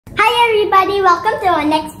everybody, welcome to our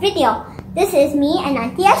next video. This is me and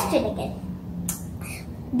Auntie Astrid again.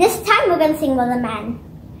 This time we're going to sing Will a Man.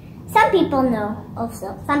 Some people know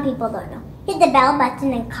also, some people don't know. Hit the bell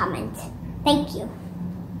button and comment. Thank you.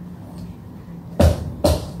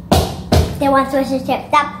 There once was a ship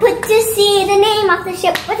that put to sea. The name of the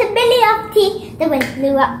ship was a billy of tea. The wind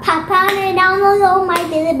blew up, pounded and down low, my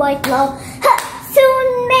billy boy flow.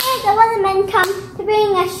 Soon may the weathermen come to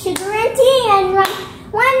bring us sugar and tea and rum.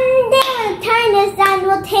 One day when the time is done,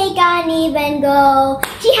 we'll take on even go.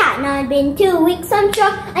 She had not been 2 weeks on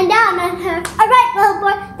shore, and down on her a right whale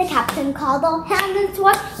bore. The captain called all hands and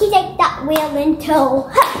swore he'd take that whale in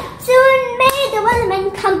tow. Soon may the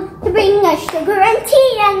weathermen come to bring us sugar and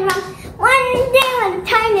tea and rum. One day when the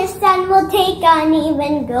time is done, we'll take on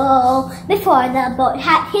even go. Before the boat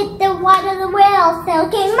had hit the water, the whale sail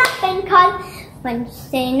came up and caught. When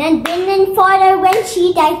Stain had been in fought her when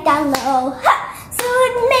she dived down low.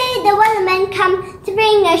 Soon may the weathermen come to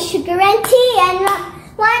bring us sugar and tea and rum.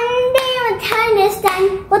 One day when time is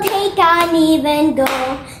done, we'll take on even go.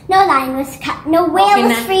 No line was cut, no whale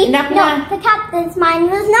was free. No, the captain's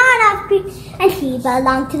mind was not off free, and he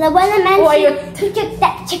belonged to the weatherman. He took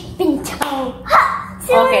that ship in tow.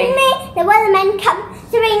 Soon may the weathermen come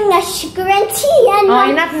to bring us sugar and tea and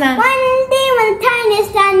rum. One day when the time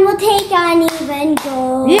is done, we'll take on even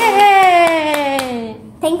go. Yay!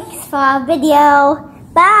 Thanks for our video.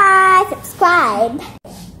 Bye. Subscribe.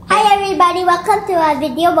 Hi everybody, welcome to our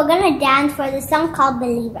video. We're gonna dance for the song called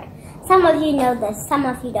Believer. Some of you know this, some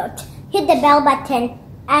of you don't. Hit the bell button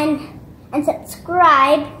and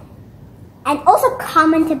subscribe, and also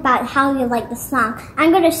comment about how you like the song.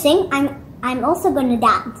 I'm gonna sing. I'm also gonna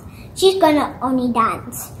dance. She's gonna only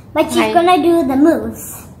dance, but she's gonna do the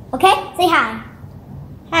moves. Okay? Say hi.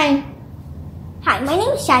 Hi. Hi, my name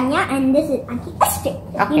is Shanya and this is Auntie Astrid.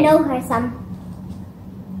 Okay. You know her some.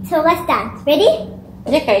 So let's dance. Ready?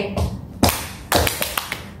 Okay.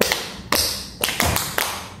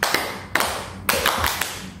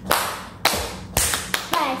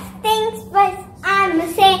 First things first, I'ma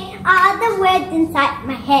say all the words inside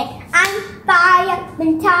my head. I'm fired up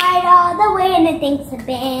and tired all the way the things have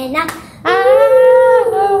been up.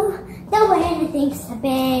 Oh, the way the things have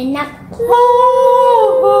been up.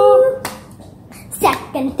 Oh.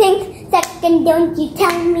 Second things, second, don't you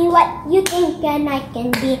tell me what you think and I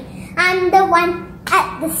can be. I'm the one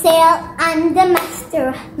at the sail, I'm the master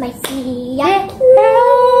of my sea.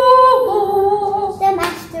 The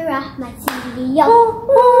master of my sea.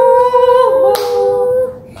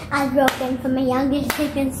 I've broken from my youngest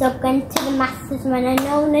chicken, soaken to the masters when I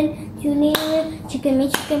know it. Julie, chicken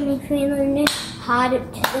me, feeling it.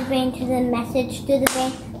 Heart to the vein, to the message, to the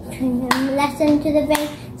vein. Turn the lesson to the vein,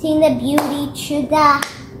 seeing the beauty to the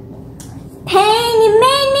pain. You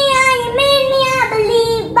made me a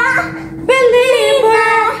believer.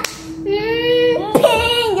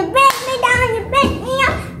 Pain, you break me down, you break me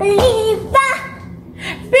up. Believer.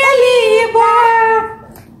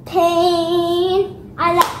 Pain,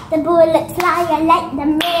 I let the bullets fly, I let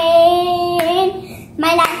them rain.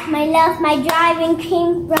 My life, my love, my driving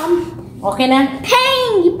came from Okay na?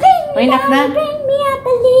 pain. You bring me down, you bring me a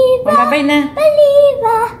believer. Bye-bye na.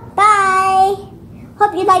 Believer. Bye.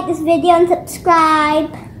 Hope you like this video and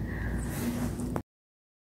subscribe.